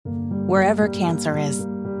Wherever cancer is,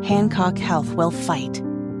 Hancock Health will fight.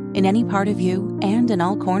 In any part of you and in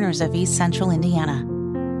all corners of East Central Indiana.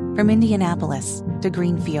 From Indianapolis to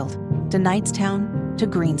Greenfield to Knightstown to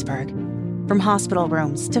Greensburg. From hospital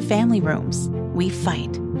rooms to family rooms, we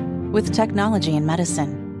fight. With technology and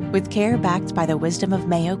medicine, with care backed by the wisdom of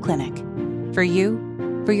Mayo Clinic. For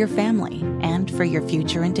you, for your family, and for your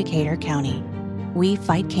future in Decatur County. We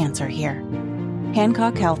fight cancer here.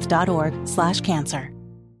 HancockHealth.org/cancer.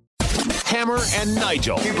 Hammer and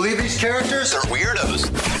Nigel. Can you believe these characters are weirdos?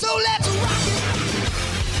 So let's rock it!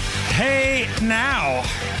 Hey, now.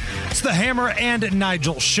 It's the Hammer and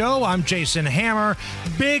Nigel show. I'm Jason Hammer.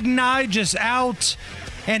 Big Nige is out.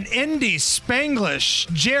 And Indy Spanglish,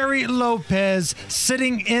 Jerry Lopez,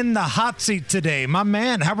 sitting in the hot seat today. My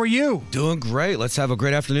man, how are you? Doing great. Let's have a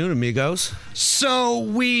great afternoon, amigos. So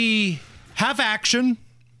we have action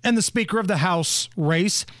in the Speaker of the House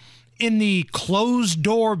race. In the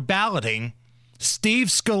closed-door balloting, Steve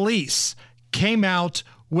Scalise came out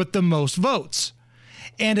with the most votes.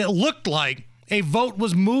 And it looked like a vote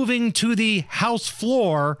was moving to the House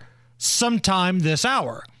floor sometime this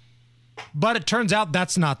hour. But it turns out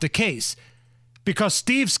that's not the case, because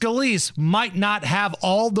Steve Scalise might not have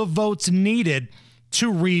all the votes needed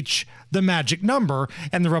to reach the magic number,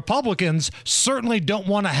 and the Republicans certainly don't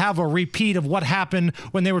want to have a repeat of what happened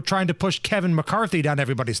when they were trying to push Kevin McCarthy down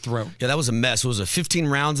everybody's throat. Yeah, that was a mess. It was 15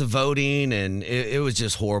 rounds of voting, and it was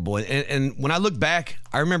just horrible. And when I look back,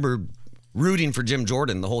 I remember rooting for Jim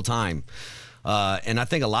Jordan the whole time. And I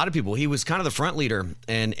think a lot of people, he was kind of the front leader,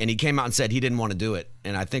 and he came out and said he didn't want to do it.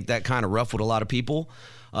 And I think that kind of ruffled a lot of people.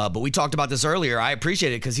 But we talked about this earlier. I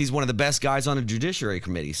appreciate it because he's one of the best guys on the Judiciary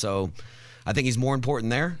Committee. So I think he's more important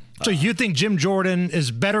there. So you think Jim Jordan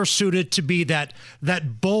is better suited to be that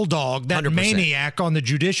bulldog, that 100%. Maniac on the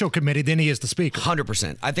Judicial Committee than he is the Speaker?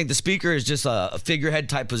 100%. I think the Speaker is just a figurehead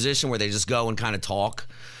type position where they just go and kind of talk.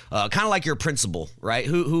 Kind of like your principal, right?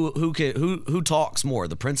 Who talks more?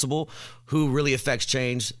 The principal. Who really affects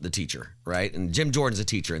change? The teacher, right? And Jim Jordan's a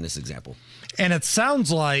teacher in this example. And it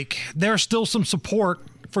sounds like there's still some support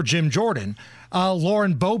for Jim Jordan.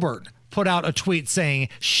 Lauren Boebert put out a tweet saying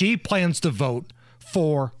she plans to vote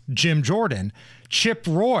for Jim Jordan. Chip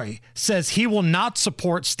Roy says he will not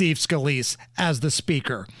support Steve Scalise as the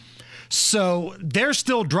Speaker. So there's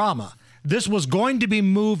still drama. This was going to be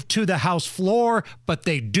moved to the House floor, but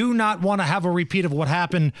they do not want to have a repeat of what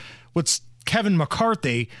happened with Kevin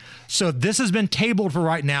McCarthy. So this has been tabled for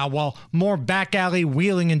right now while more back alley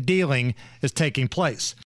wheeling and dealing is taking place.